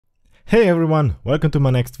Hey everyone, welcome to my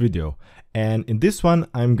next video. And in this one,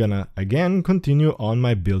 I'm gonna again continue on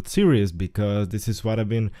my build series because this is what I've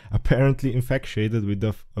been apparently infatuated with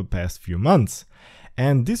the past few months.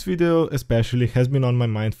 And this video especially has been on my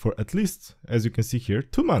mind for at least, as you can see here,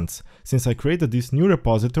 2 months since I created this new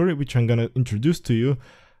repository, which I'm gonna introduce to you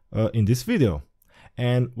in this video.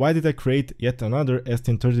 And why did I create yet another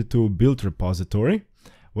STM32 build repository?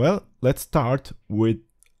 Well, let's start with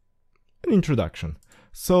an introduction.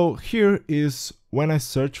 So here is when I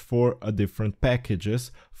search for different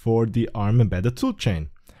packages for the ARM embedded toolchain.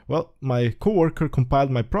 Well, my coworker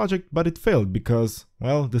compiled my project, but it failed because,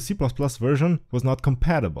 well, the C++ version was not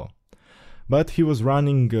compatible. But he was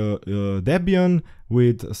running Debian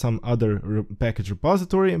with some other package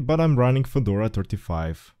repository, but I'm running Fedora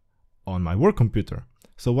 35 on my work computer.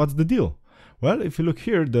 So what's the deal? Well, if you look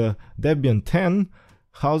here, the Debian 10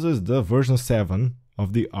 houses the version 7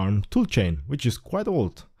 of the ARM toolchain, which is quite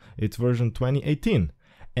old. It's version 2018.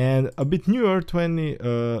 And a bit newer,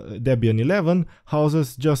 Debian 11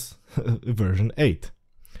 houses just version 8.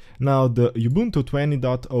 Now the Ubuntu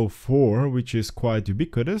 20.04, which is quite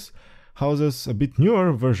ubiquitous, houses a bit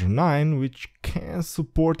newer version 9, which can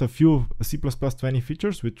support a few C++20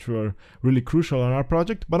 features, which were really crucial on our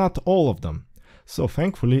project, but not all of them. So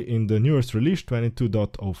thankfully, in the newest release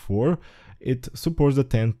 22.04, it supports the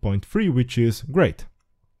 10.3, which is great.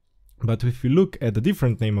 But if you look at the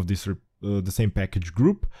different name of this the same package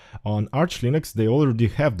group, on Arch Linux they already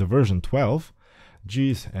have the version 12,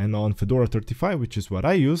 and on Fedora 35, which is what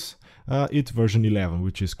I use, it's version 11,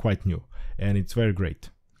 which is quite new, and it's very great.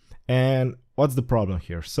 And what's the problem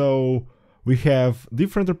here? So we have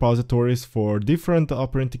different repositories for different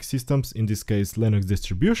operating systems, in this case Linux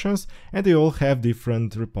distributions, and they all have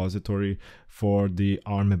different repository for the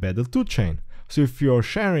ARM embedded toolchain. So if you're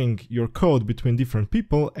sharing your code between different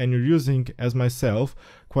people and you're using, as myself,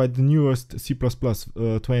 quite the newest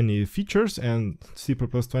C++20 features, and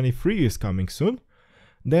C++23 is coming soon,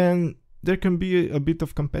 then there can be a bit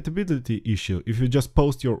of compatibility issue if you just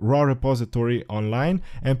post your raw repository online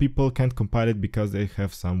and people can't compile it because they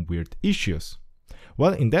have some weird issues.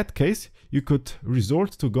 Well, in that case, you could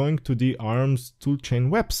resort to going to the ARM's toolchain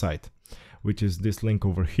website, which is this link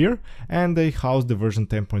over here, and they house the version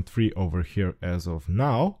 10.3 over here as of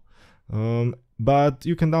now. But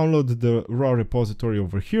you can download the raw repository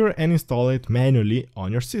over here and install it manually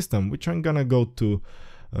on your system, which I'm gonna go to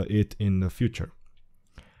it in the future.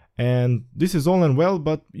 And this is all and well,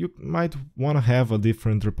 but you might want to have a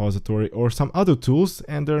different repository or some other tools,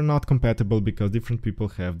 and they're not compatible because different people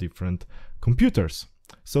have different computers.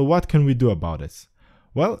 So what can we do about this?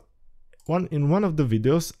 Well, in one of the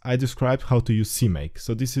videos I described how to use CMake.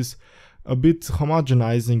 So this is a bit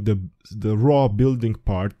homogenizing the raw building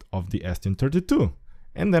part of the STM32.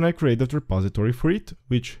 And then I created a repository for it,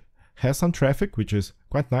 which has some traffic, which is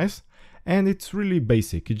quite nice. And it's really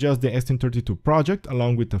basic. It's just the STM32 project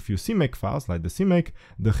along with a few CMake files like the CMake,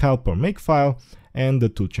 the help or Makefile, and the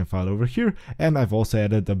toolchain file over here. And I've also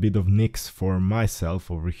added a bit of nicks for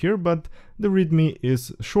myself over here, but the readme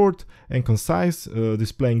is short and concise,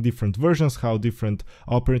 displaying different versions, how different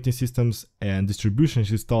operating systems and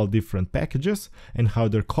distributions install different packages and how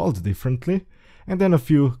they're called differently, and then a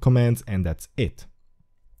few commands, and that's it.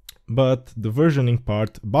 But the versioning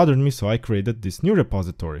part bothered me, so I created this new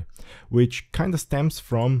repository, which kind of stems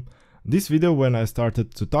from this video when I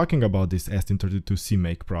started talking about this STM32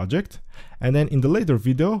 CMake project, and then in the later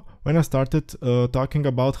video when I started talking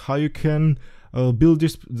about how you can build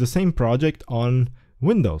the same project on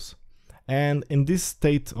Windows. And in this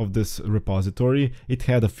state of this repository, it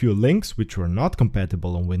had a few links which were not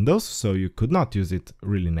compatible on Windows, so you could not use it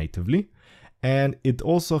really natively. And it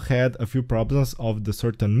also had a few problems of the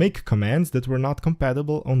certain make commands that were not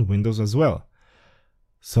compatible on Windows as well.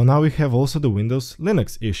 So now we have also the Windows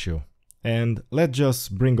Linux issue. And let's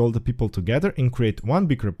just bring all the people together and create one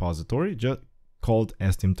big repository just called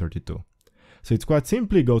STM32. So it's quite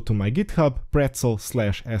simply go to my GitHub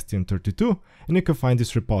pretzel/STM32 and you can find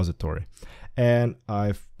this repository. And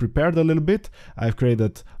I've prepared a little bit. I've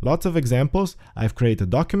created lots of examples. I've created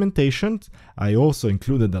documentation. I also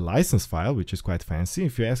included a license file, which is quite fancy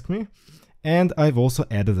if you ask me. And I've also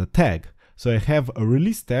added a tag. So I have a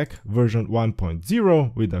release tag version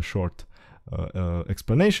 1.0 with a short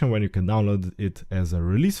explanation when you can download it as a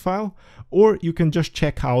release file, or you can just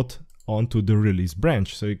check out onto the release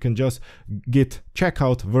branch. So you can just git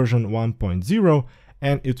checkout version 1.0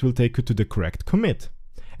 and it will take you to the correct commit.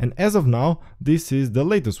 And as of now, this is the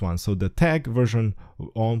latest one. So the tag version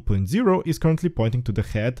 1.0 is currently pointing to the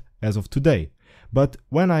head as of today. But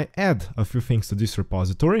when I add a few things to this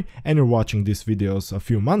repository, and you're watching these videos a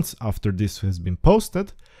few months after this has been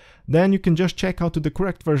posted, then you can just check out to the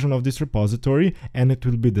correct version of this repository, and it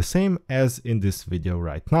will be the same as in this video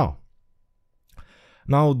right now.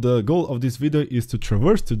 Now, the goal of this video is to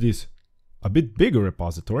traverse to this a bit bigger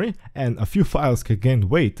repository, and a few files can gain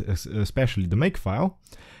weight, especially the Makefile,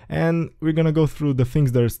 and we're gonna go through the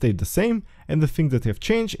things that stayed the same, and the things that have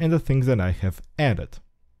changed, and the things that I have added.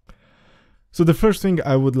 So the first thing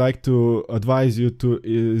I would like to advise you to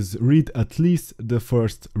is read at least the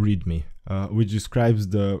first readme, which describes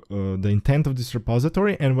the intent of this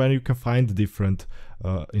repository and where you can find different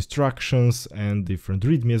instructions and different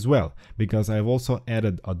readme as well, because I've also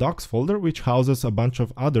added a docs folder which houses a bunch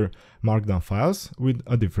of other markdown files with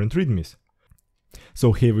a different readmes.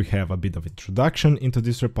 So here we have a bit of introduction into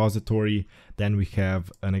this repository, then we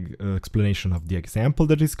have an explanation of the example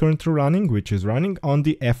that is currently running, which is running on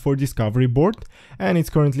the F4 discovery board, and it's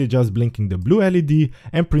currently just blinking the blue LED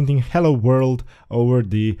and printing hello world over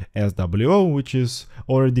the SWO, which is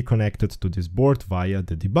already connected to this board via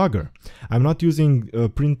the debugger. I'm not using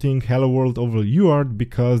printing hello world over UART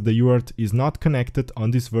because the UART is not connected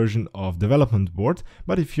on this version of development board,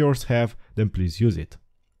 but if yours have, then please use it.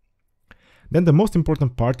 Then the most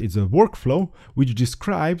important part is a workflow which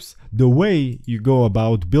describes the way you go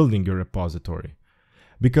about building your repository.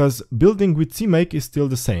 Because building with CMake is still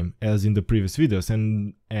the same as in the previous videos,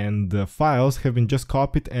 and the files have been just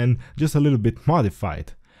copied and just a little bit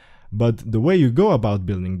modified. But the way you go about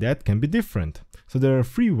building that can be different. So there are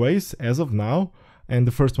 3 ways as of now, and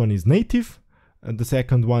the first one is native, and the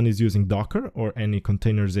second one is using Docker or any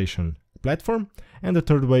containerization platform, and the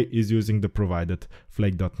third way is using the provided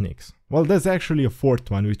flake.nix. Well, there's actually a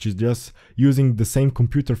fourth one, which is just using the same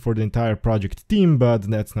computer for the entire project team, but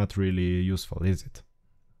that's not really useful, is it?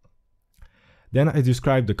 Then I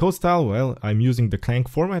described the code style. Well, I'm using the Clang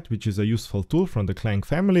format, which is a useful tool from the Clang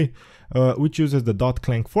family, which uses the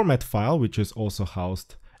 .clang format file, which is also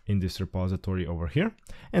housed in this repository over here.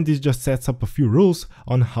 And this just sets up a few rules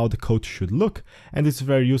on how the code should look, and it's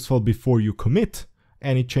very useful before you commit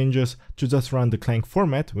any changes to just run the Clang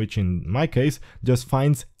format, which in my case just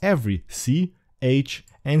finds every C, H,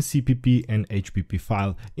 and CPP and HPP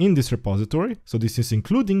file in this repository. So this is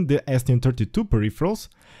including the STM32 peripherals,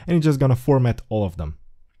 and it's just gonna format all of them.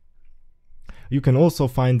 You can also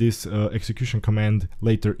find this execution command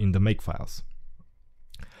later in the Makefiles.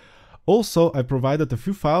 Also, I provided a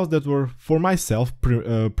few files that were for myself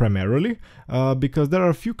primarily, because there are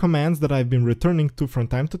a few commands that I've been returning to from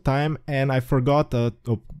time to time, and I forgot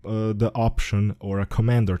the option or a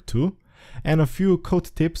command or two. And a few code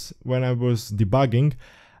tips when I was debugging.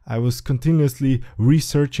 I was continuously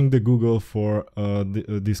researching the Google for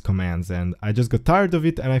these commands, and I just got tired of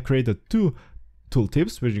it, and I created 2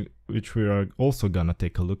 tooltips, which we are also gonna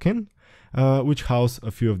take a look in. Which house a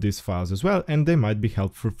few of these files as well, and they might be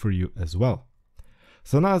helpful for you as well.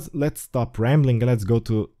 So now let's stop rambling and let's go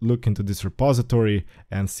to look into this repository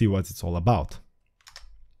and see what it's all about.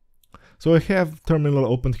 So I have terminal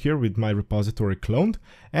opened here with my repository cloned,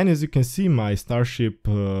 and as you can see, my Starship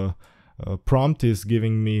prompt is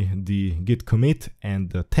giving me the git commit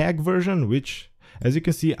and the tag version, which, as you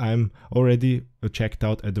can see, I'm already checked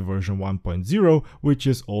out at the version 1.0, which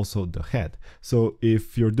is also the head. So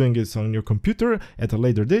if you're doing this on your computer at a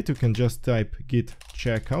later date, you can just type git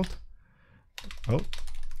checkout,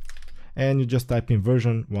 and you just type in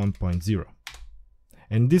version 1.0.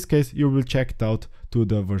 In this case, you will check out to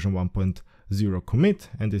the version 1.0 commit,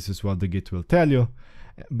 and this is what the git will tell you,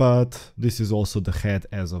 but this is also the head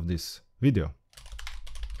as of this video.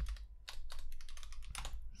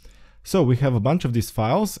 So we have a bunch of these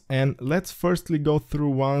files, and let's firstly go through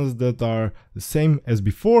ones that are the same as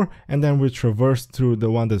before, and then we traverse through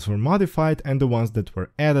the ones that were modified and the ones that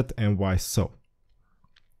were added and why so.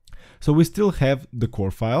 So we still have the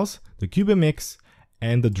core files, the cubemx,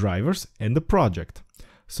 and the drivers and the project.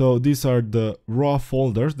 So these are the raw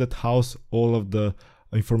folders that house all of the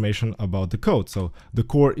information about the code. So the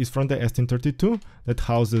core is from the STM32 that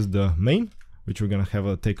houses the main, which we're gonna have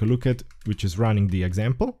a take a look at, which is running the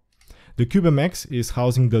example. The cubemx is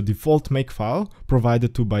housing the default Makefile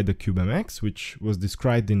provided to by the cubemx, which was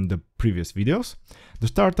described in the previous videos, the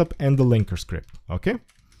startup and the linker script, okay?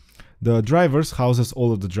 The drivers houses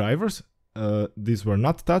all of the drivers. These were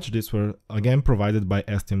not touched, these were again provided by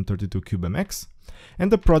STM32 cubemx.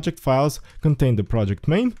 And the project files contain the project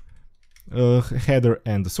main, header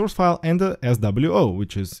and the source file, and the SWO,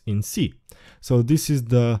 which is in C. So this is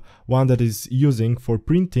the one that is using for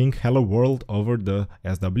printing hello world over the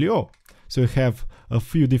SWO. So you have a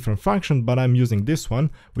few different functions, but I'm using this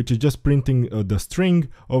one, which is just printing the string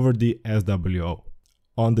over the SWO.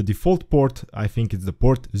 On the default port, I think it's the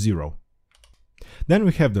port 0. Then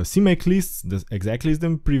we have the CMakeLists, exactly as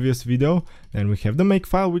the previous video. Then we have the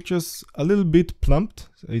Makefile, which is a little bit plumped.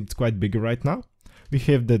 It's quite bigger right now. We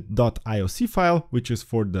have the .ioc file, which is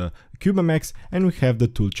for the CubeMX, and we have the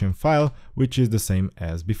toolchain file, which is the same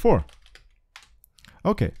as before.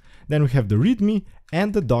 Okay, then we have the readme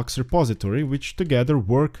and the docs repository, which together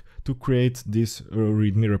work to create this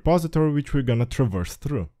readme repository, which we're gonna traverse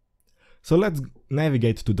through. So let's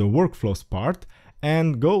navigate to the workflows part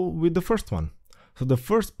and go with the first one. So the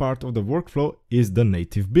first part of the workflow is the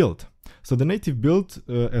native build. So the native build,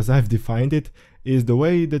 as I've defined it, is the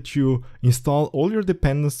way that you install all your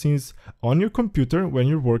dependencies on your computer when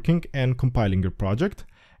you're working and compiling your project,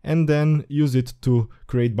 and then use it to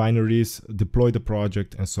create binaries, deploy the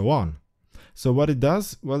project, and so on. So what it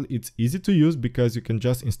does, well, it's easy to use because you can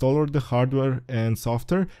just install all the hardware and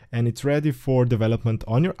software, and it's ready for development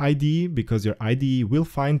on your IDE, because your IDE will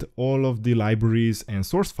find all of the libraries and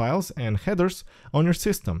source files and headers on your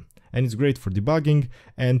system. And it's great for debugging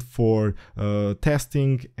and for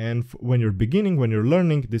testing, and when you're beginning, when you're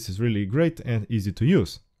learning, this is really great and easy to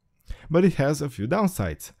use. But it has a few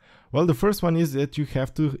downsides. Well, the first one is that you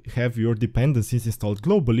have to have your dependencies installed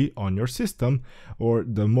globally on your system, or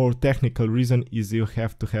the more technical reason is you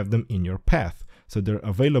have to have them in your path, so they're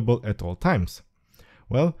available at all times.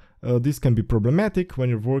 Well, this can be problematic when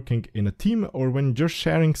you're working in a team, or when you're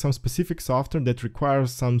sharing some specific software that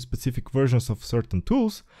requires some specific versions of certain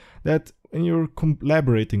tools, that when you're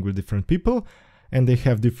collaborating with different people, and they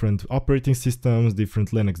have different operating systems,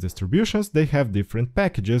 different Linux distributions, they have different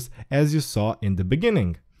packages, as you saw in the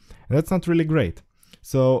beginning. And that's not really great.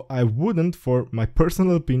 So I wouldn't, for my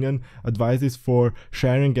personal opinion, advise this for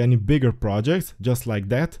sharing any bigger projects just like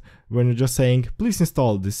that, when you're just saying, please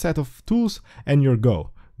install this set of tools and you're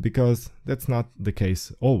go, because that's not the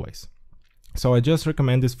case always. So I just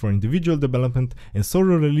recommend this for individual development and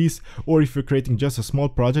solo release, or if you're creating just a small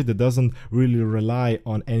project that doesn't really rely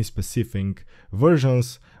on any specific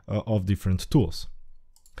versions of different tools.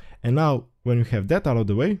 And now, when you have that out of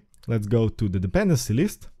the way, let's go to the dependency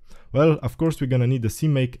list. Well, of course, we're gonna need the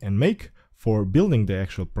CMake and Make for building the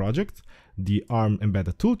actual project, the ARM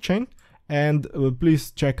embedded toolchain, and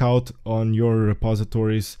please check out on your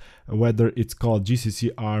repositories whether it's called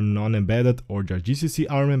GCC ARM non-embedded, or just GCC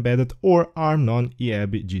ARM embedded, or ARM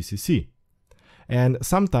non-EAB GCC. And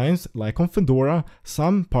sometimes, like on Fedora,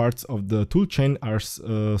 some parts of the toolchain are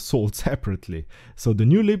sold separately. So the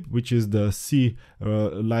newlib, which is the C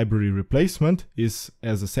library replacement, is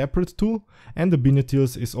as a separate tool, and the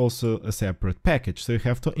binutils is also a separate package. So you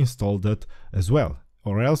have to install that as well,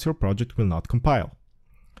 or else your project will not compile.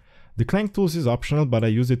 The Clang tools is optional, but I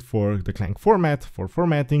use it for the Clang format, for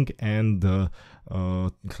formatting, and the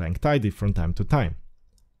Clang tidy from time to time.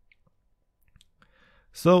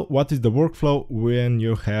 So what is the workflow when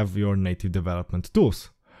you have your native development tools?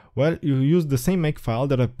 Well, you use the same Makefile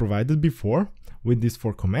that I provided before with these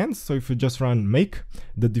 4 commands. So if you just run make,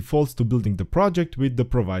 the defaults to building the project with the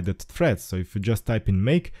provided threads. So if you just type in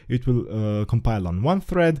make, it will compile on one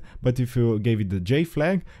thread, but if you gave it the J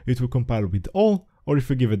flag, it will compile with all, or if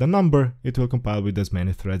you give it a number, it will compile with as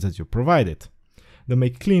many threads as you provided. The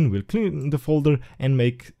make clean will clean the folder, and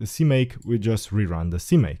make cmake will just rerun the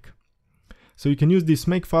cmake. So you can use this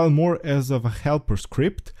Makefile more as of a helper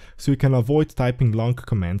script, so you can avoid typing long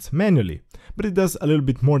commands manually. But it does a little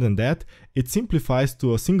bit more than that. It simplifies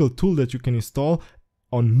to a single tool that you can install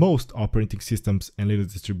on most operating systems and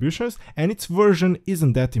Linux distributions, and its version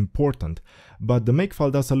isn't that important. But the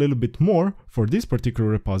Makefile does a little bit more for this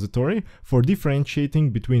particular repository, for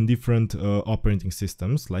differentiating between different operating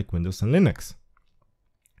systems like Windows and Linux.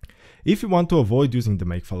 If you want to avoid using the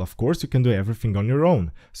Makefile, of course, you can do everything on your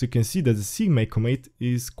own. So you can see that the CMake commit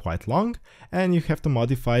is quite long, and you have to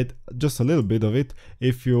modify it, just a little bit of it,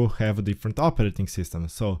 if you have a different operating system.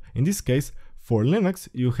 So in this case, for Linux,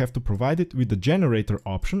 you have to provide it with the generator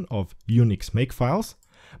option of Unix makefiles,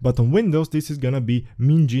 but on Windows, this is gonna be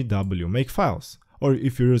min.gw makefiles. Or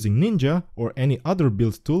if you're using Ninja or any other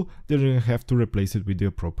build tool, then you have to replace it with the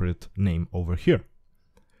appropriate name over here.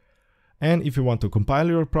 And if you want to compile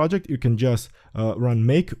your project, you can just run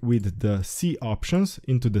make with the C options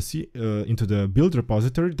into the build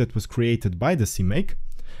repository that was created by the CMake,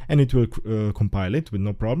 and it will compile it with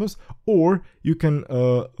no problems. Or you can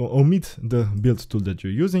omit the build tool that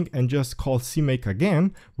you're using and just call CMake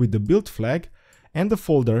again with the build flag and the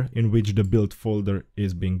folder in which the build folder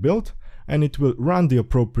is being built, and it will run the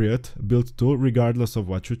appropriate build tool regardless of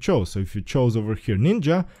what you chose. So if you chose over here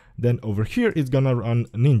Ninja, then over here it's gonna run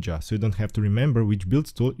Ninja, so you don't have to remember which build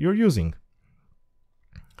tool you're using.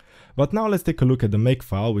 But now let's take a look at the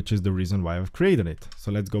Makefile, which is the reason why I've created it.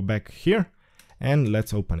 So let's go back here and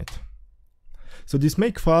let's open it. So this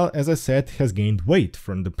Makefile, as I said, has gained weight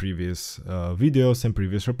from the previous videos and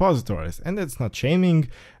previous repositories, and that's not shaming,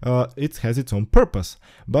 it has its own purpose.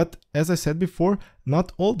 But as I said before,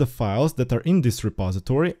 not all the files that are in this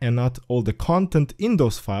repository and not all the content in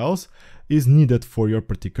those files is needed for your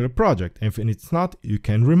particular project, and if it's not, you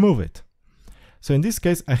can remove it. So in this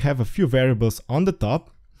case, I have a few variables on the top,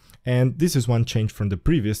 and this is one change from the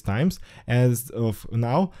previous times. As of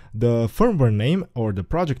now, the firmware name or the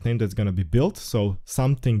project name that's going to be built, so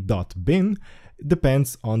something.bin,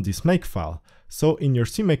 depends on this Makefile. So in your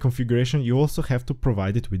CMake configuration, you also have to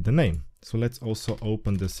provide it with the name. So let's also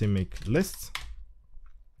open the CMake lists.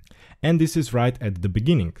 And this is right at the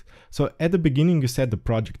beginning. So at the beginning, you set the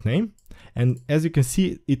project name. And as you can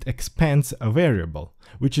see, it expands a variable,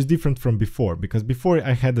 which is different from before, because before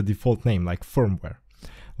I had a default name like firmware.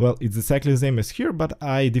 Well, it's exactly the same as here, but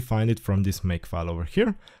I defined it from this Makefile over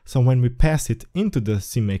here. So when we pass it into the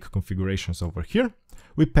CMake configurations over here,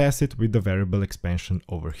 we pass it with the variable expansion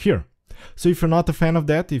over here. So if you're not a fan of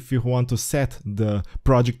that, if you want to set the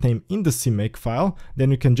project name in the CMake file,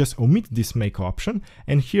 then you can just omit this make option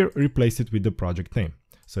and here replace it with the project name.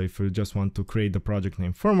 So if you just want to create the project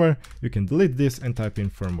name firmware, you can delete this and type in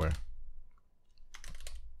firmware.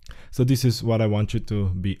 So this is what I want you to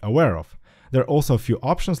be aware of. There are also a few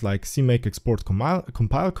options like CMake export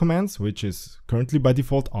compile commands, which is currently by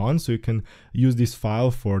default on, so you can use this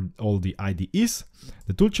file for all the IDEs.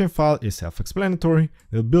 The toolchain file is self-explanatory.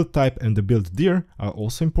 The build type and the build dir are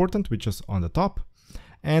also important, which is on the top.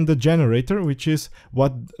 And the generator, which is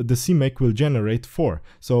what the CMake will generate for.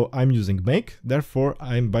 So I'm using Make, therefore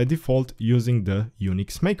I'm by default using the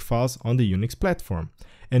Unix Make files on the Unix platform.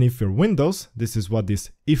 And if you're Windows, this is what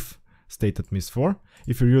this if statement is for.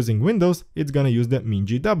 If you're using Windows, it's gonna use the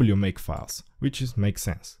mingw make files, which makes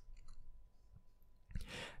sense.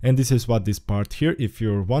 And this is what this part here, if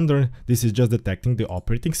you're wondering, this is just detecting the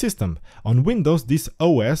operating system. On Windows, this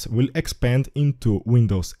OS will expand into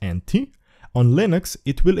Windows NT. On Linux,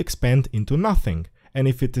 it will expand into nothing. And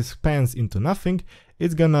if it expands into nothing,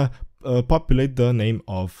 it's gonna populate the name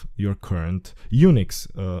of your current Unix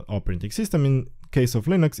operating system. In case of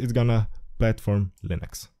Linux, it's gonna platform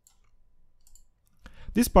Linux.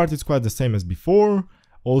 This part is quite the same as before.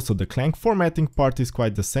 Also, the Clang formatting part is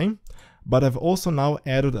quite the same, but I've also now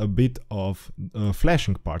added a bit of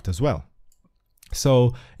flashing part as well.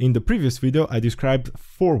 So in the previous video, I described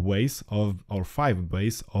 5 ways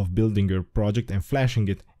of building your project and flashing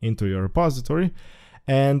it into your repository,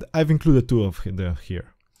 and I've included 2 of them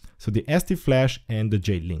here. So the STFlash and the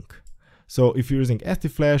JLink. So if you're using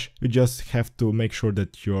STFlash, you just have to make sure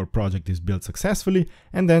that your project is built successfully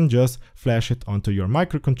and then just flash it onto your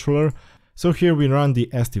microcontroller. So here we run the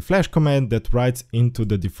STFlash command that writes into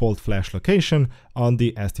the default flash location on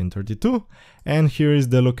the STM32, and here is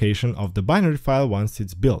the location of the binary file once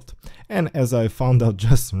it's built. And as I found out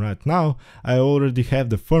just right now, I already have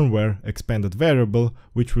the firmware expanded variable,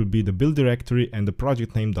 which will be the build directory and the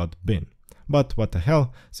project name.bin. But what the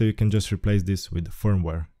hell, so you can just replace this with the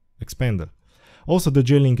firmware expanded. Also, the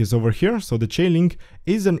JLink is over here. So the JLink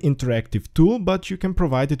is an interactive tool, but you can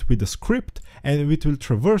provide it with a script and it will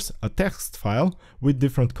traverse a text file with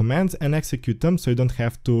different commands and execute them, so you don't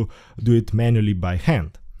have to do it manually by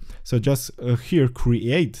hand. So just here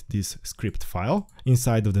create this script file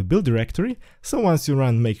inside of the build directory. So once you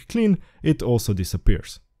run make clean, it also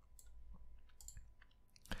disappears.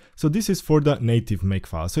 So this is for the native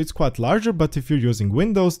Makefile. So it's quite larger, but if you're using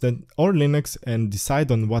Windows or Linux and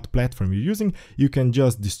decide on what platform you're using, you can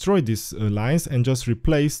just destroy these lines and just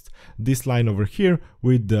replace this line over here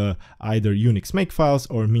with either Unix Makefiles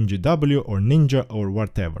or mingw or Ninja or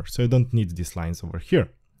whatever. So you don't need these lines over here.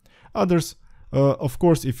 Others, of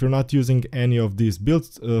course, if you're not using any of these build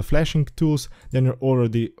flashing tools, then you're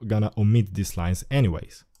already gonna omit these lines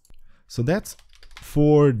anyways. So that's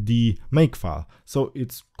for the Makefile. So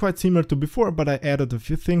it's quite similar to before, but I added a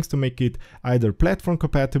few things to make it either platform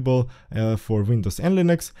compatible for Windows and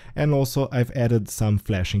Linux, and also I've added some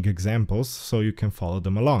flashing examples so you can follow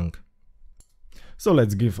them along. So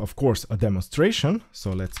let's give, of course, a demonstration.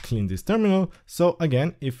 So let's clean this terminal. So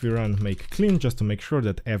again, if you run make clean, just to make sure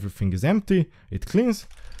that everything is empty, it cleans.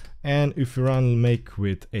 And if you run make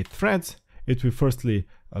with 8 threads, it will firstly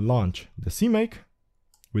launch the CMake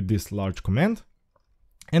with this large command.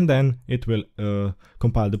 And then it will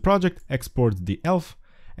compile the project, export the elf,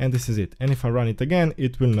 and this is it. And if I run it again,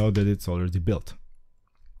 it will know that it's already built.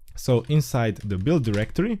 So inside the build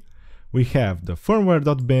directory, we have the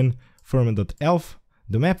firmware.bin, firmware.elf,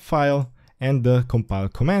 the map file, and the compile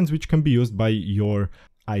commands, which can be used by your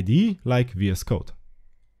IDE like VS Code.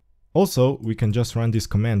 Also, we can just run this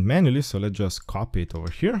command manually, so let's just copy it over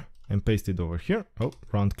here and paste it over here. Oh,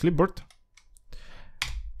 round clipboard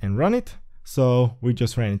and run it. So we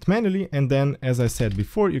just ran it manually, and then, as I said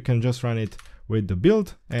before, you can just run it with the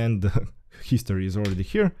build, and the history is already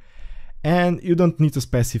here. And you don't need to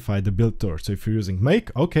specify the build tool. So if you're using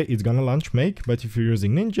Make, okay, it's gonna launch Make, but if you're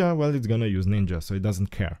using Ninja, well, it's gonna use Ninja, so it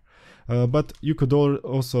doesn't care. But you could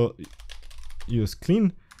also use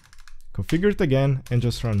clean, configure it again, and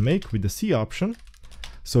just run Make with the C option.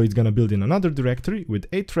 So it's gonna build in another directory with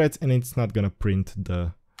 8 threads, and it's not gonna print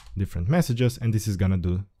the different messages, and this is gonna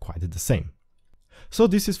do quite the same. So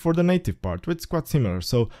this is for the native part, it's quite similar.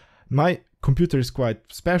 So my computer is quite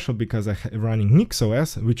special because I'm running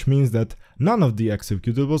NixOS, which means that none of the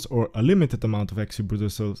executables or a limited amount of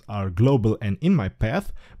executables are global and in my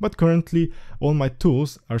path, but currently all my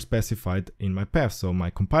tools are specified in my path. So my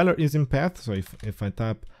compiler is in path, so if I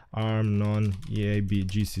type arm non-eab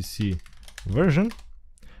gcc version,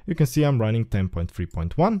 you can see I'm running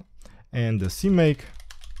 10.3.1, and the CMake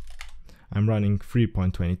I'm running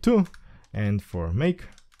 3.22, and for Make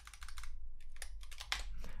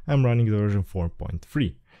I'm running the version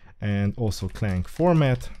 4.3, and also Clang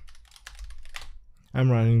format I'm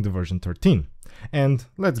running the version 13. And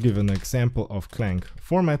let's give an example of Clang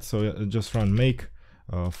format. So just run make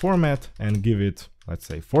format and give it, let's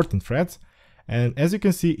say, 14 threads. And as you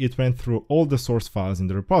can see, it went through all the source files in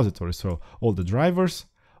the repository. So all the drivers,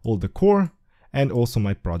 all the core, and also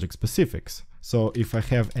my project specifics. So if I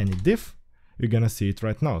have any diff, you're gonna see it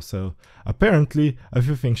right now. So apparently a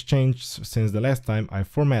few things changed since the last time I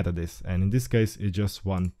formatted this, and in this case it's just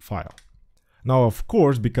one file. Now, of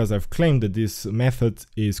course, because I've claimed that this method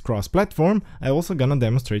is cross-platform, I'm also gonna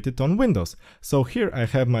demonstrate it on Windows. So here I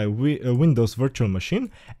have my Windows virtual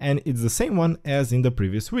machine, and it's the same one as in the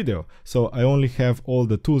previous video. So I only have all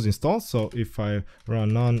the tools installed. So if I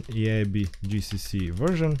run non-eab gcc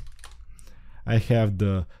version, I have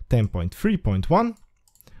the 10.3.1.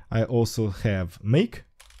 I also have Make,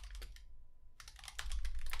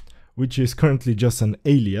 which is currently just an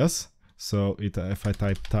alias. So if I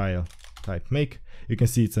type Make, you can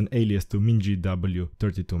see it's an alias to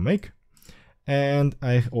MinGW32 Make. And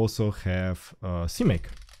I also have CMake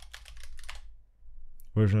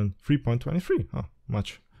version 3.23. Oh,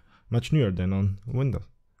 much newer than on Windows.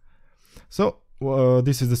 So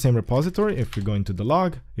this is the same repository. If we go into the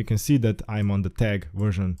log, you can see that I'm on the tag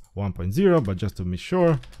version 1.0, but just to be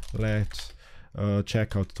sure, let's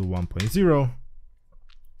check out to 1.0.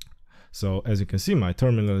 So as you can see, my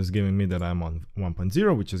terminal is giving me that I'm on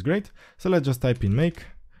 1.0, which is great. So let's just type in make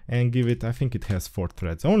and give it, I think it has 4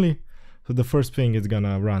 threads only. So the first thing is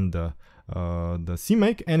gonna run the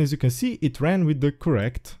CMake, and as you can see, it ran with the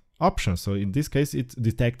correct option. So in this case, it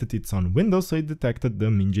detected it's on Windows, so it detected the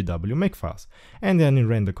MinGW Makefiles. And then it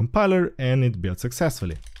ran the compiler and it built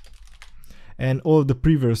successfully. And all the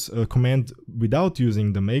previous command without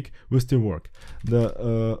using the make will still work.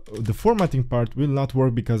 The formatting part will not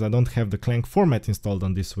work because I don't have the Clang format installed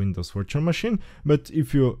on this Windows virtual machine, but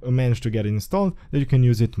if you manage to get it installed, then you can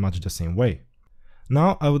use it much the same way.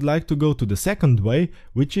 Now I would like to go to the second way,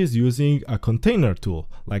 which is using a container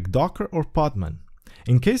tool like Docker or Podman.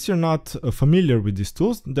 In case you're not familiar with these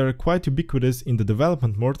tools, they're quite ubiquitous in the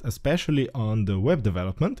development world, especially on the web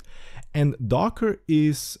development. And Docker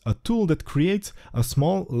is a tool that creates a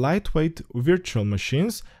small, lightweight virtual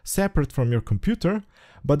machines separate from your computer,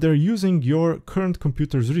 but they're using your current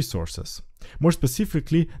computer's resources. More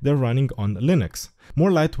specifically, they're running on Linux.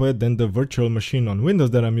 More lightweight than the virtual machine on Windows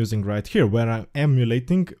that I'm using right here, where I'm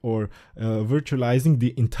emulating or virtualizing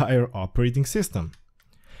the entire operating system.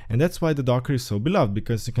 And that's why the Docker is so beloved,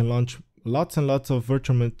 because you can launch lots and lots of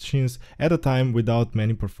virtual machines at a time without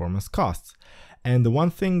many performance costs. And the one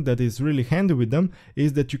thing that is really handy with them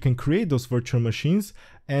is that you can create those virtual machines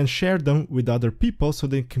and share them with other people so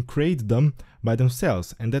they can create them by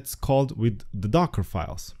themselves. And that's called with the Docker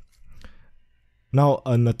files. Now,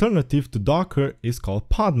 an alternative to Docker is called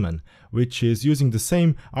Podman, which is using the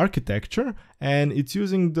same architecture, and it's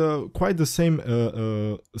using quite the same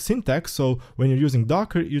syntax. So when you're using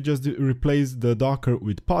Docker, you just replace the Docker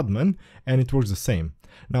with Podman, and it works the same.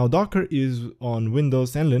 Now, Docker is on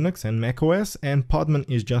Windows and Linux and Mac OS, and Podman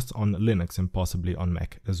is just on Linux and possibly on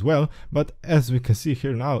Mac as well. But as we can see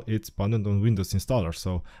here now, it's Podman on Windows installer,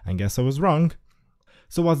 so I guess I was wrong.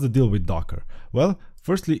 So what's the deal with Docker? Well,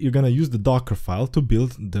 firstly, you're gonna use the Docker file to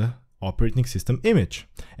build the operating system image.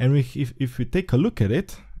 And if we take a look at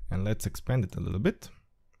it, and let's expand it a little bit,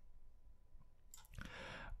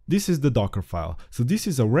 this is the Docker file. So this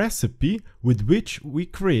is a recipe with which we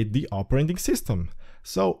create the operating system.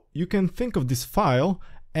 So you can think of this file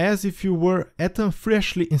as if you were at a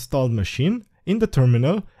freshly installed machine in the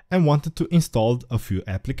terminal, and wanted to install a few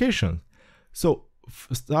applications. So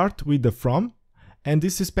start with the from, and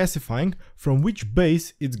this is specifying from which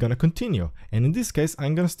base it's gonna continue. And in this case,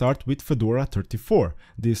 I'm gonna start with Fedora 34.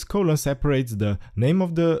 This colon separates the name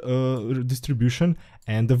of the distribution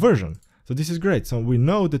and the version. So this is great. So we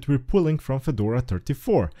know that we're pulling from Fedora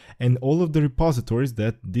 34 and all of the repositories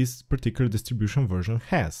that this particular distribution version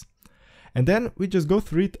has. And then we just go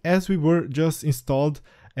through it as we were just installed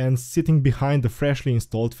and sitting behind the freshly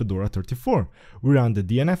installed Fedora 34. We run the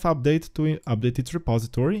DNF update to update its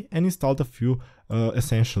repository and installed a few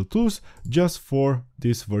essential tools just for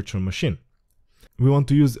this virtual machine. We want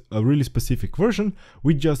to use a really specific version.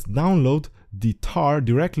 We just download the tar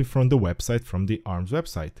directly from the website, from the ARMS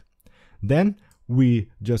website. Then we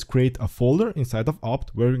just create a folder inside of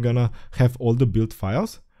opt where we're gonna have all the build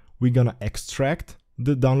files. We're gonna extract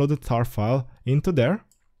the downloaded tar file into there.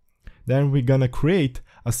 Then we're gonna create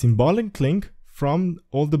a symbolic link from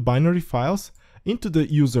all the binary files into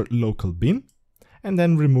the user local bin, and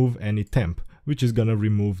then remove any temp, which is gonna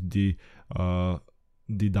remove the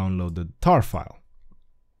downloaded tar file.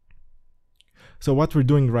 So what we're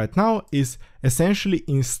doing right now is essentially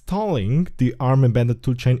installing the ARM embedded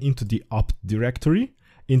toolchain into the opt directory,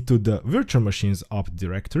 into the virtual machine's opt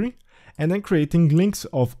directory, and then creating links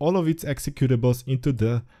of all of its executables into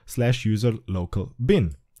the /user local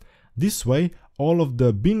bin. This way, all of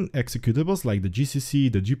the bin executables like the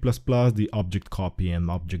GCC, the G++, the object copy and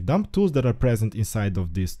object dump tools that are present inside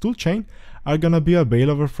of this toolchain are gonna be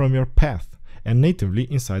available from your path and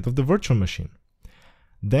natively inside of the virtual machine.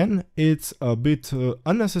 Then it's a bit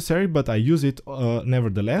unnecessary, but I use it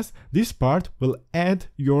nevertheless. This part will add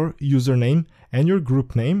your username and your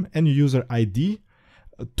group name and your user ID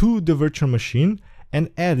to the virtual machine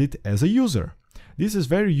and add it as a user. This is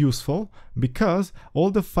very useful because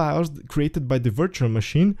all the files created by the virtual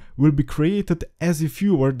machine will be created as if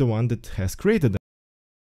you were the one that has created them.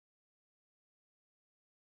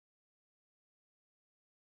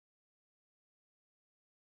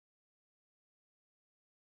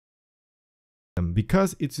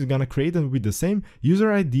 Because it's gonna create them with the same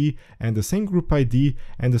user ID and the same group ID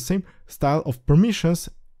and the same style of permissions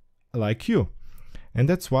like you. And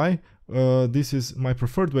that's why this is my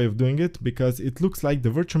preferred way of doing it, because it looks like the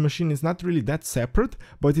virtual machine is not really that separate,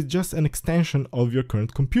 but it's just an extension of your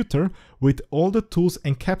current computer with all the tools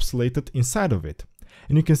encapsulated inside of it.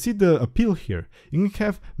 And you can see the appeal here. You can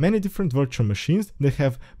have many different virtual machines that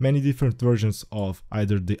have many different versions of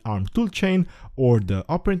either the ARM toolchain or the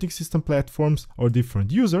operating system platforms or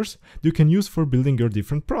different users you can use for building your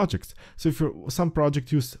different projects. So if some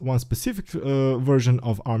project use one specific version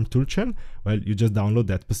of ARM toolchain, well, you just download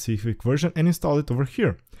that specific version and install it over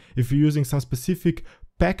here. If you're using some specific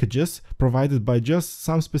packages provided by just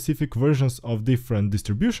some specific versions of different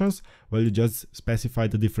distributions, well, you just specify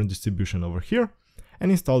the different distribution over here and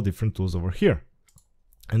install different tools over here.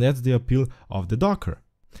 And that's the appeal of the Docker.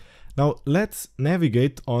 Now let's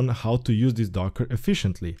navigate on how to use this Docker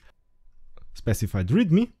efficiently. Specified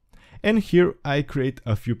readme, and here I create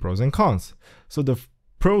a few pros and cons. So the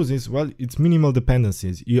pros is, well, it's minimal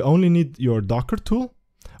dependencies. You only need your Docker tool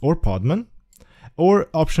or Podman, or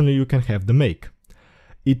optionally you can have the Make.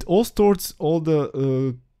 It all stores all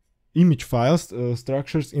the image files,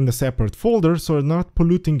 structures in a separate folder, so you're not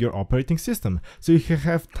polluting your operating system. So you can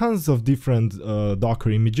have tons of different Docker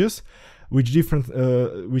images, which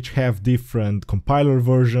have different compiler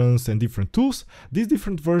versions and different tools. These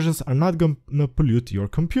different versions are not going to pollute your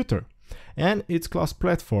computer. And it's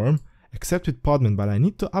cross-platform, except with Podman, but I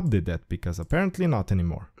need to update that because apparently not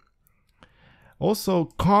anymore. Also,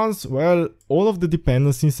 cons, well, all of the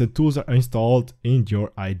dependencies and tools are installed in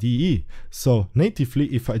your IDE. So natively,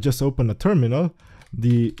 if I just open a terminal,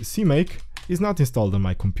 the CMake is not installed on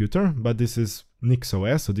my computer, but this is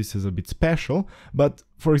NixOS, so this is a bit special. But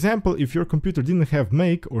for example, if your computer didn't have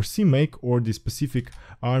Make or CMake or the specific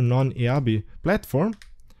ARM non-IABI platform,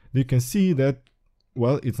 you can see that,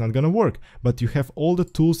 well, it's not gonna work, but you have all the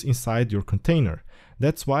tools inside your container.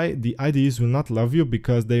 That's why the IDEs will not love you,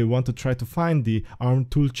 because they want to try to find the ARM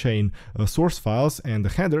toolchain source files and the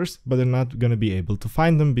headers, but they're not going to be able to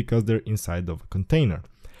find them because they're inside of a container.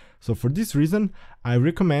 So for this reason, I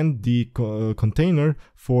recommend the container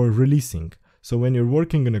for releasing. So when you're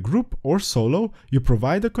working in a group or solo, you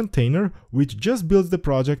provide a container which just builds the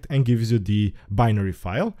project and gives you the binary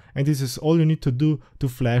file. And this is all you need to do to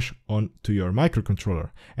flash onto your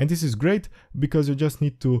microcontroller. And this is great because you just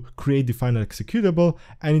need to create the final executable,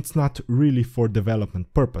 and it's not really for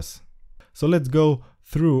development purpose. So let's go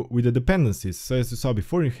through with the dependencies. So as you saw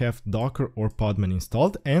before, you have Docker or Podman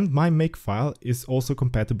installed, and my Makefile is also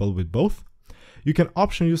compatible with both. You can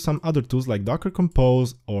optionally use some other tools like Docker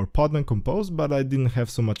Compose or Podman Compose, but I didn't have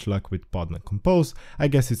so much luck with Podman Compose. I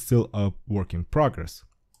guess it's still a work in progress.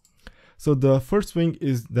 So the first thing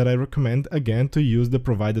is that I recommend again to use the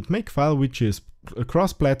provided Makefile, which is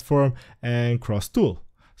cross-platform and cross-tool.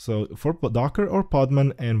 So for Docker or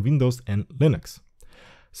Podman and Windows and Linux.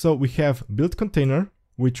 So we have build container,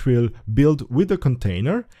 which will build with the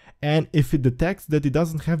container, and if it detects that it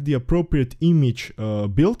doesn't have the appropriate image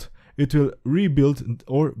built, it will rebuild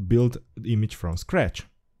or build the image from scratch.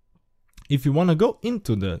 If you want to go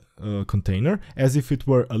into the container as if it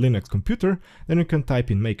were a Linux computer, then you can type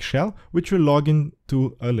in make shell, which will log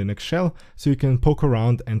into a Linux shell, so you can poke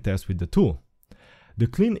around and test with the tool. The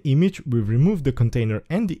clean image will remove the container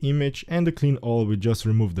and the image, and the clean all will just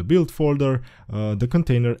remove the build folder, the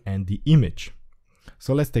container and the image.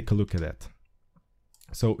 So let's take a look at that.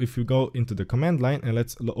 So if you go into the command line and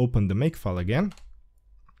let's open the Makefile again,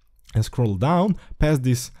 and scroll down past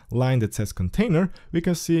this line that says container, we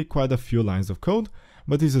can see quite a few lines of code,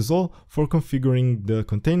 but this is all for configuring the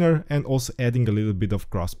container and also adding a little bit of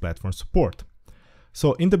cross-platform support.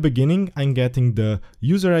 So in the beginning, I'm getting the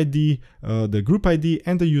user ID, the group ID,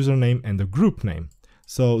 and the username and the group name.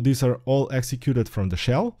 So these are all executed from the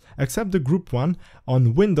shell, except the group one.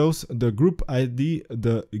 On Windows, the group ID,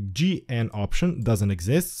 the GN option doesn't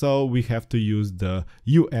exist, so we have to use the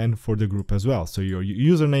UN for the group as well. So your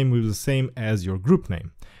username will be the same as your group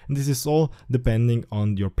name. And this is all depending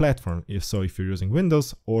on your platform, if you're using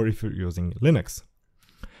Windows or if you're using Linux.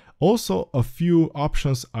 Also, a few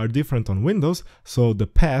options are different on Windows, so the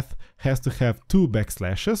path has to have 2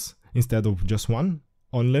 backslashes instead of just one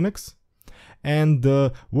on Linux. And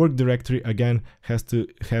the work directory again has to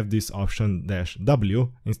have this option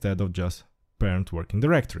 -w instead of just parent working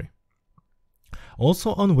directory.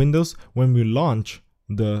 Also on Windows, when we launch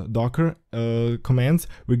the Docker commands,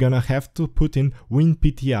 we're gonna have to put in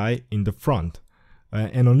winpti in the front.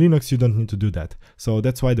 And on Linux, you don't need to do that. So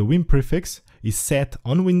that's why the win prefix is set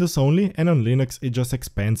on Windows only, and on Linux, it just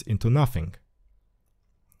expands into nothing.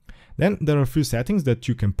 Then there are a few settings that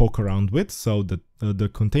you can poke around with. So the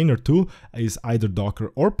container tool is either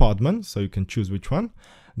Docker or Podman, so you can choose which one.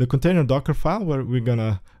 The container Docker file, where we're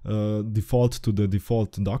gonna default to the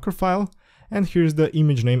default Docker file. And here's the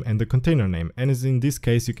image name and the container name. And as in this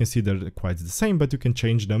case, you can see they're quite the same, but you can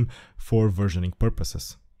change them for versioning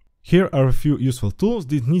purposes. Here are a few useful tools.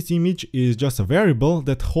 This image is just a variable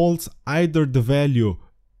that holds either the value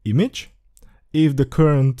image, if the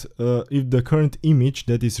current image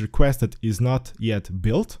that is requested is not yet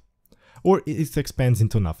built, or it expands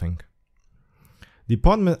into nothing. The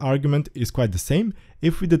Podman argument is quite the same.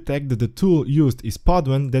 If we detect that the tool used is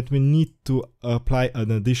Podman, then we need to apply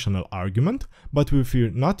an additional argument, but if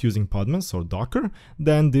we're not using Podman, so Docker,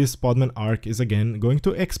 then this Podman arg is again going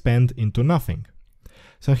to expand into nothing.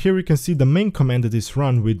 So here we can see the main command that is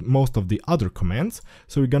run with most of the other commands.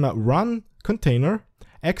 So we're gonna run container,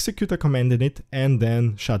 execute a command in it, and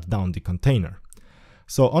then shut down the container.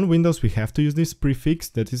 So on Windows, we have to use this prefix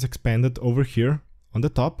that is expanded over here on the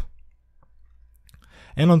top.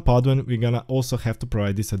 And on Podman, we're gonna also have to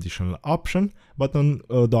provide this additional option, but on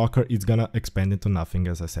Docker, it's gonna expand into nothing,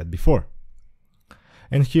 as I said before.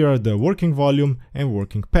 And here are the working volume and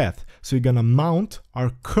working path. So we're gonna mount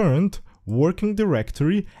our current working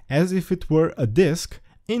directory as if it were a disk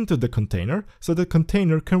into the container, so the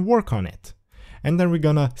container can work on it. And then we're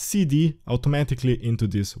gonna cd automatically into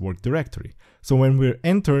this work directory. So when we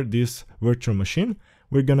enter this virtual machine,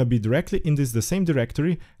 we're gonna be directly in the same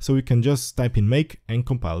directory, so we can just type in make and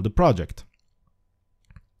compile the project.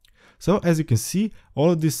 So as you can see,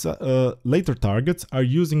 all of these later targets are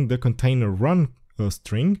using the container run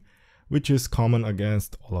string, which is common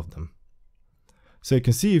against all of them. So you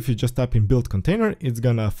can see if you just type in build container, it's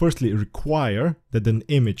gonna firstly require that an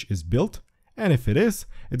image is built. And if it is,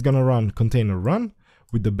 it's gonna run container run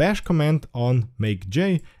with the bash command on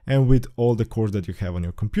makej and with all the cores that you have on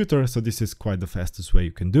your computer. So this is quite the fastest way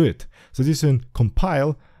you can do it. So this will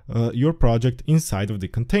compile your project inside of the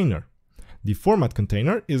container. The format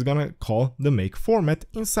container is gonna call the make format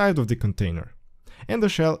inside of the container. And the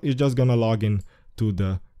shell is just gonna log in to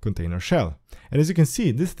the container shell. And as you can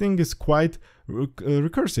see, this thing is quite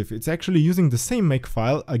recursive. It's actually using the same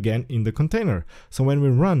Makefile again in the container. So when we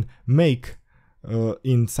run make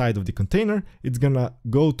inside of the container, it's gonna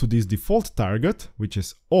go to this default target, which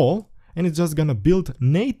is all, and it's just gonna build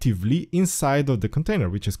natively inside of the container,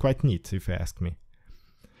 which is quite neat if you ask me.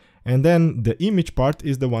 And then the image part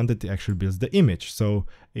is the one that actually builds the image. So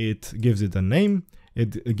it gives it a name,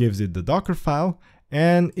 it gives it the Docker file,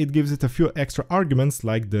 and it gives it a few extra arguments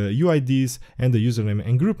like the UIDs and the username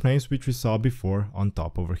and group names, which we saw before on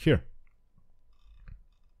top over here.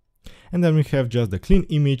 And then we have just the clean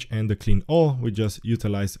image and the clean all. We just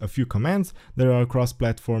utilize a few commands that are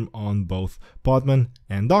cross-platform on both Podman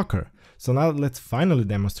and Docker. So now let's finally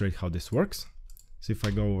demonstrate how this works. So if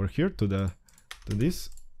I go over here to this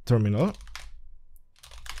terminal,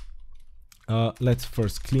 let's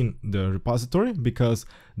first clean the repository because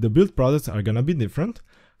the build products are gonna be different.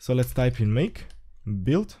 So let's type in make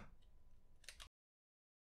build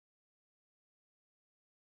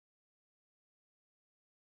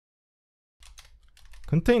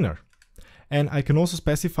container. And I can also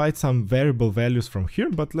specify some variable values from here,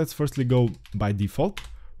 but let's firstly go by default,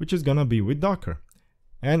 which is gonna be with Docker.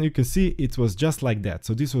 And you can see it was just like that.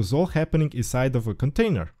 So this was all happening inside of a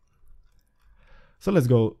container. So let's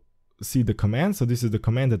go see the command. So this is the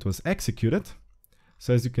command that was executed.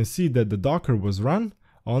 So as you can see that the Docker was run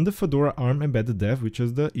on the Fedora ARM embedded dev, which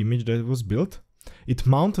is the image that was built. It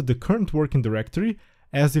mounted the current working directory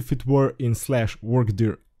as if it were in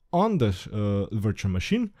 /workdir on the virtual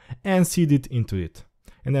machine and seed it into it.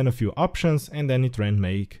 And then a few options, and then it ran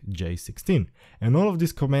make J16. And all of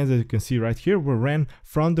these commands that you can see right here were ran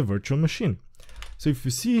from the virtual machine. So if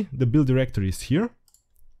you see the build directory is here,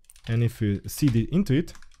 and if you seed it into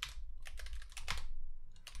it,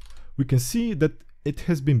 we can see that it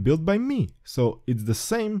has been built by me. So it's the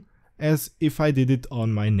same as if I did it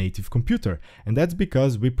on my native computer. And that's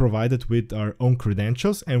because we provided with our own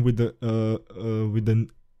credentials and with the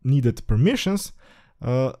needed permissions,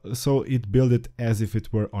 so it built it as if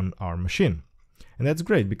it were on our machine. And that's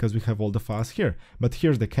great because we have all the files here. But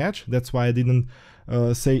here's the catch. That's why I didn't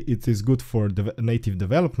say it is good for the native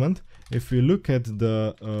development. If we look at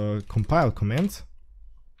the compile commands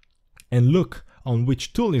and look on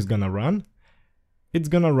which tool is gonna run, it's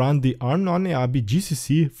gonna run the ARM non-IABI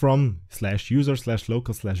GCC from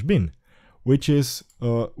 /user/local/bin, which is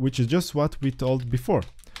just what we told before.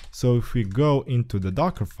 So if we go into the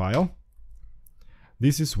Docker file,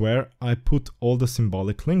 this is where I put all the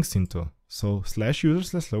symbolic links into. So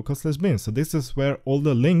 /user/local/bin. So this is where all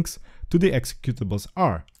the links to the executables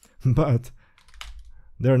are, but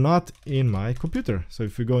they're not in my computer. So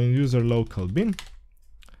if we go in user local bin,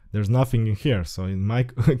 there's nothing in here. So in my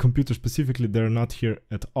computer specifically, they're not here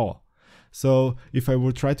at all. So if I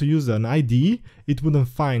would try to use an IDE, it wouldn't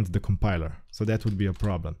find the compiler. So that would be a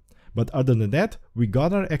problem. But other than that, we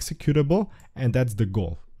got our executable, and that's the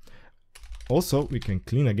goal. Also, we can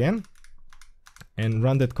clean again and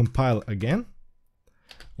run that compile again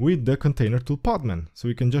with the container tool Podman. So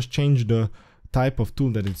we can just change the type of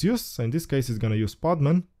tool that it's used. So in this case, it's going to use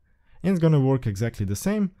Podman, and it's going to work exactly the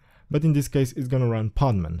same. But in this case, it's going to run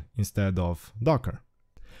Podman instead of Docker.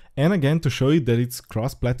 And again, to show you that it's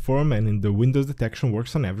cross-platform and in the Windows detection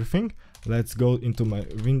works on everything, let's go into my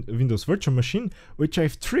Windows virtual machine, which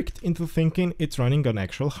I've tricked into thinking it's running on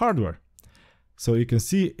actual hardware. So you can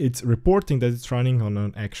see it's reporting that it's running on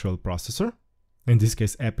an actual processor, in this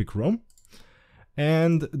case Epic ROM.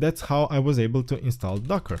 And that's how I was able to install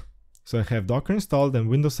Docker. So I have Docker installed and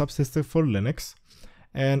Windows subsystem for Linux,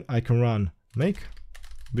 and I can run make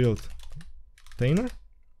build container.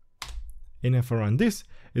 And if I run this,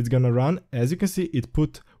 it's gonna run, as you can see, it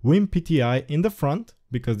put wimpti in the front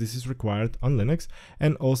because this is required on Linux,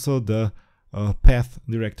 and also the path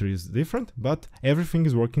directory is different, but everything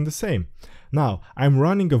is working the same. Now, I'm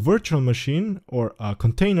running a virtual machine or a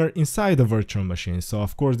container inside a virtual machine, so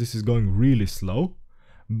of course this is going really slow,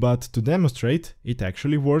 but to demonstrate, it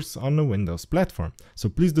actually works on a Windows platform. So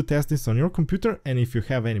please do test this on your computer, and if you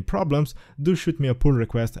have any problems, do shoot me a pull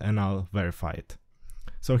request and I'll verify it.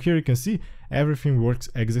 So here you can see everything works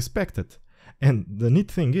as expected. And the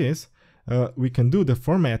neat thing is, we can do the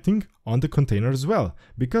formatting on the container as well.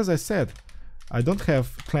 Because I said I don't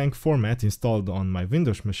have Clang format installed on my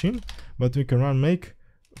Windows machine, but we can run make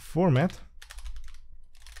format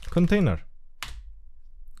container.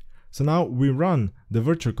 So now we run the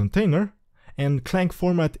virtual container and Clang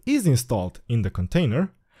format is installed in the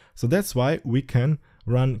container. So that's why we can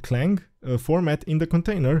run Clang format in the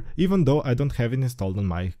container, even though I don't have it installed on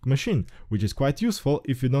my machine, which is quite useful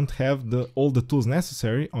if you don't have all the tools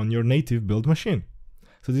necessary on your native build machine.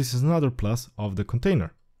 So this is another plus of the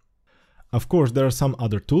container. Of course, there are some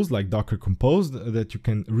other tools like Docker Compose that you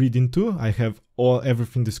can read into. I have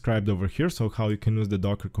everything described over here, so how you can use the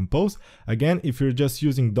Docker Compose. Again, if you're just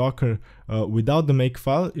using Docker without the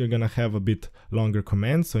Makefile, you're gonna have a bit longer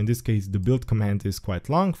commands. So in this case, the build command is quite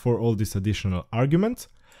long for all these additional arguments.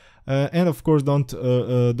 And of course,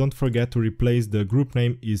 don't forget to replace the group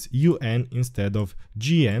name is UN instead of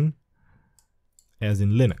GN, as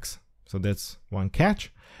in Linux. So that's one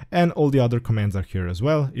catch. And all the other commands are here as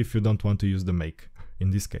well, if you don't want to use the make in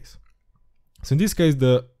this case. So in this case,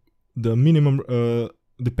 the minimum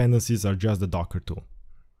dependencies are just the Docker tool.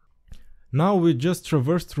 Now we just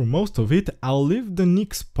traversed through most of it. I'll leave the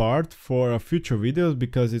next part for a future videos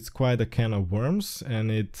because it's quite a can of worms and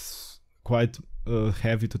it's quite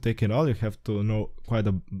heavy to take it all. You have to know quite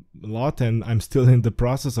a lot and I'm still in the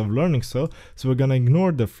process of learning so we're gonna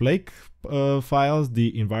ignore the flake files,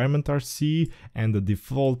 the environment.rc and the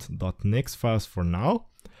default.next files for now.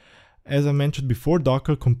 As I mentioned before,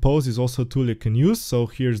 Docker Compose is also a tool you can use, so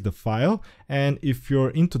here's the file, and if you're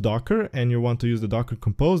into Docker and you want to use the Docker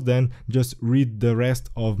Compose, then just read the rest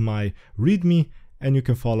of my readme and you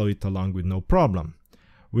can follow it along with no problem.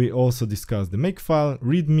 We also discussed the Makefile,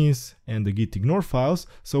 readmes and the git ignore files,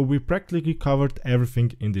 so we practically covered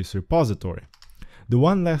everything in this repository. The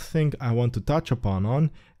one last thing I want to touch upon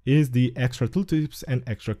is the extra tooltips and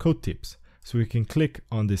extra code tips. So we can click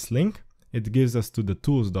on this link. It gives us to the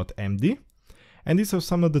tools.md, and these are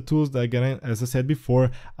some of the tools that, again, as I said before,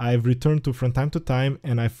 I've returned to from time to time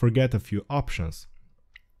and I forget a few options.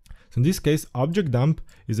 So in this case, object dump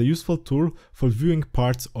is a useful tool for viewing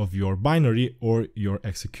parts of your binary or your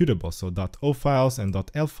executable, so .o files and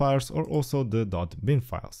 .l files or also the .bin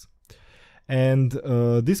files. And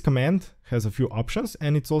this command has a few options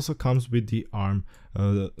and it also comes with the ARM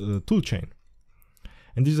toolchain.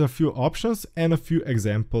 And these are a few options and a few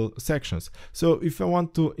example sections. So if I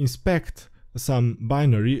want to inspect some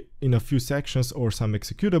binary in a few sections or some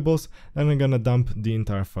executables, then I'm gonna dump the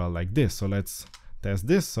entire file like this. So let's test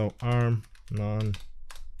this. So arm non-yabi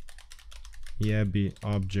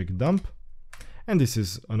object dump. And this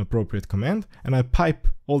is an appropriate command. And I pipe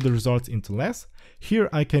all the results into less. Here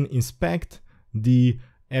I can inspect the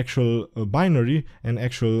actual binary and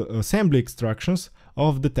actual assembly instructions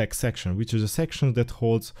of the text section, which is a section that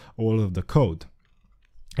holds all of the code.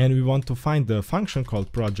 And we want to find the function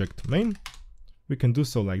called project main. We can do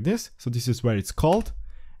so like this. So this is where it's called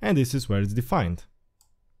and this is where it's defined.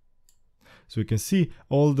 So we can see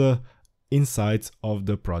all the insides of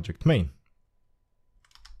the project main.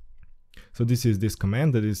 So this is this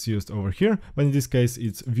command that is used over here, but in this case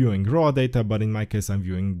it's viewing raw data, but in my case I'm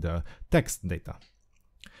viewing the text data.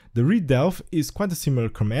 The readdelf is quite a similar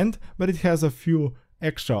command, but it has a few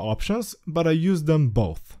extra options, but I use them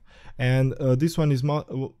both. And this one is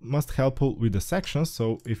most helpful with the sections.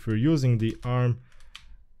 So if we're using the arm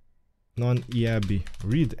non-yabi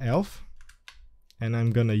readelf, and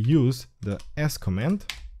I'm gonna use the s command,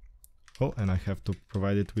 oh, and I have to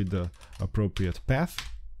provide it with the appropriate path.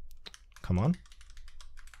 Come on.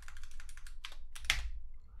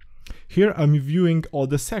 Here I'm viewing all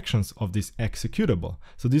the sections of this executable.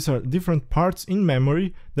 So these are different parts in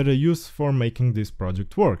memory that are used for making this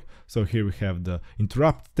project work. So here we have the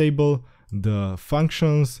interrupt table, the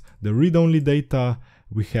functions, the read-only data,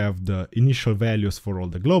 we have the initial values for all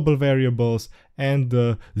the global variables and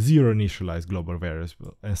the zero initialized global variables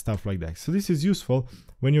and stuff like that. So this is useful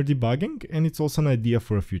when you're debugging, and it's also an idea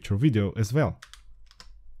for a future video as well.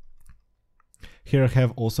 Here I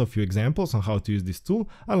have also a few examples on how to use this tool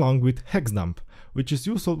along with hexdump, which is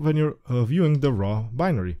useful when you're viewing the raw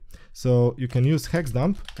binary. So you can use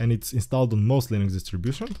hexdump, and it's installed on most Linux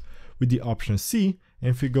distributions with the option C. And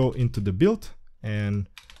if we go into the build and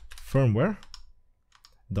firmware.bin,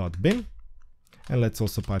 and let's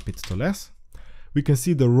also pipe it to less, we can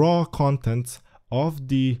see the raw contents of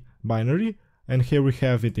the binary. And here we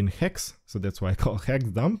have it in hex, so that's why I call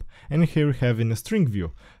hexdump, and here we have in a string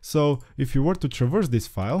view. So if you were to traverse this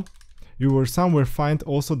file, you will somewhere find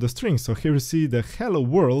also the string. So here you see the hello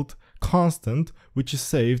world constant, which is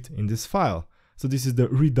saved in this file. So this is the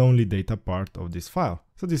read-only data part of this file.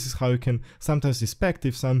 So this is how you can sometimes inspect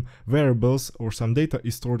if some variables or some data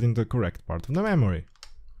is stored in the correct part of the memory.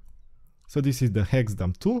 So this is the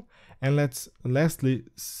hexdump tool, and let's lastly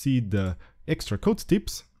see the extra code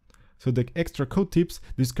tips. So the extra code tips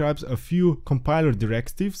describes a few compiler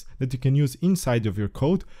directives that you can use inside of your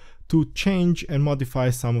code to change and modify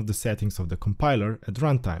some of the settings of the compiler at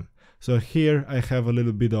runtime. So here I have a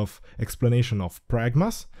little bit of explanation of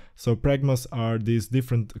pragmas. So pragmas are these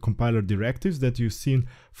different compiler directives that you've seen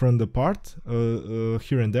from the part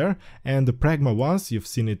here and there. And the pragma ones, you've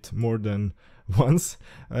seen it more than once.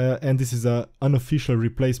 And this is an unofficial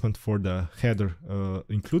replacement for the header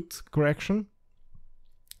include correction.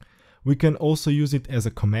 We can also use it as a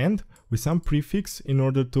command with some prefix in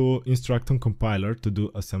order to instruct on compiler to do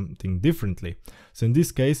something differently. So in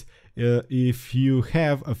this case, if you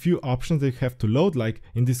have a few options that you have to load, like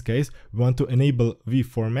in this case, we want to enable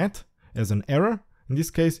vformat as an error. In this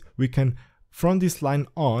case, we can, from this line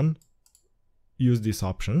on, use this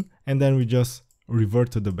option, and then we just revert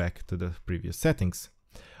to the back to the previous settings.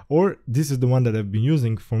 Or this is the one that I've been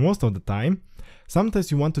using for most of the time.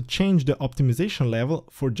 Sometimes you want to change the optimization level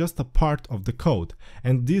for just a part of the code.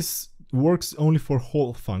 And this works only for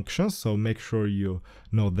whole functions, so make sure you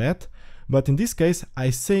know that. But in this case, I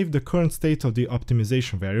save the current state of the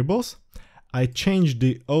optimization variables. I change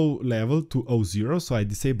the O level to O0, so I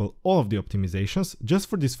disable all of the optimizations just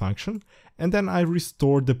for this function, and then I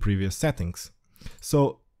restore the previous settings.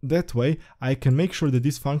 So that way I can make sure that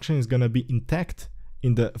this function is gonna be intact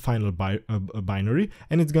in the final binary,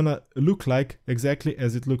 and it's gonna look like exactly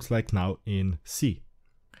as it looks like now in C.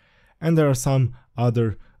 And there are some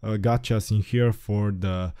other gotchas in here for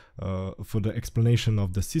the explanation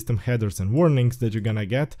of the system headers and warnings that you're gonna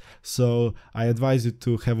get. So I advise you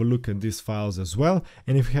to have a look at these files as well.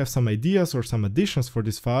 And if you have some ideas or some additions for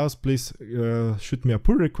these files, please shoot me a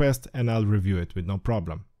pull request and I'll review it with no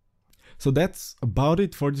problem. So that's about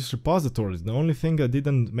it for these repositories. The only thing I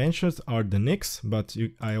didn't mention are the nicks, but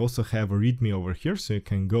I also have a readme over here, so you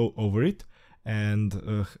can go over it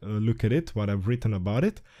and look at it, what I've written about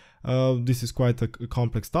it. This is quite a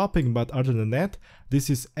complex topic, but other than that,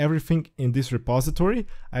 this is everything in this repository.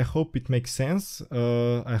 I hope it makes sense.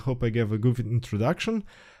 I hope I gave a good introduction.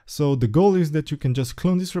 So the goal is that you can just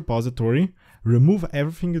clone this repository, remove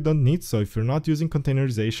everything you don't need. So if you're not using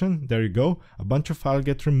containerization, there you go, a bunch of files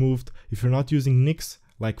get removed. If you're not using nicks,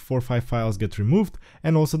 like 4 or 5 files get removed,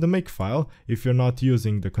 and also the Makefile. If you're not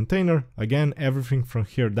using the container, again, everything from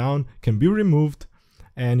here down can be removed.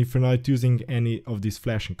 And if you're not using any of these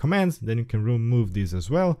flashing commands, then you can remove these as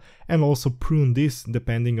well, and also prune this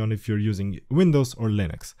depending on if you're using Windows or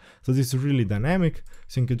Linux. So this is really dynamic,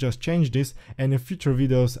 so you can just change this, and in future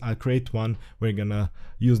videos I'll create one where you're gonna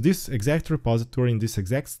use this exact repository in this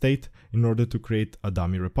exact state in order to create a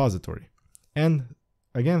dummy repository. And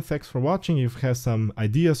again, thanks for watching. If you have some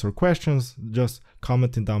ideas or questions, just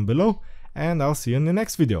comment it down below, and I'll see you in the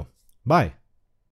next video. Bye!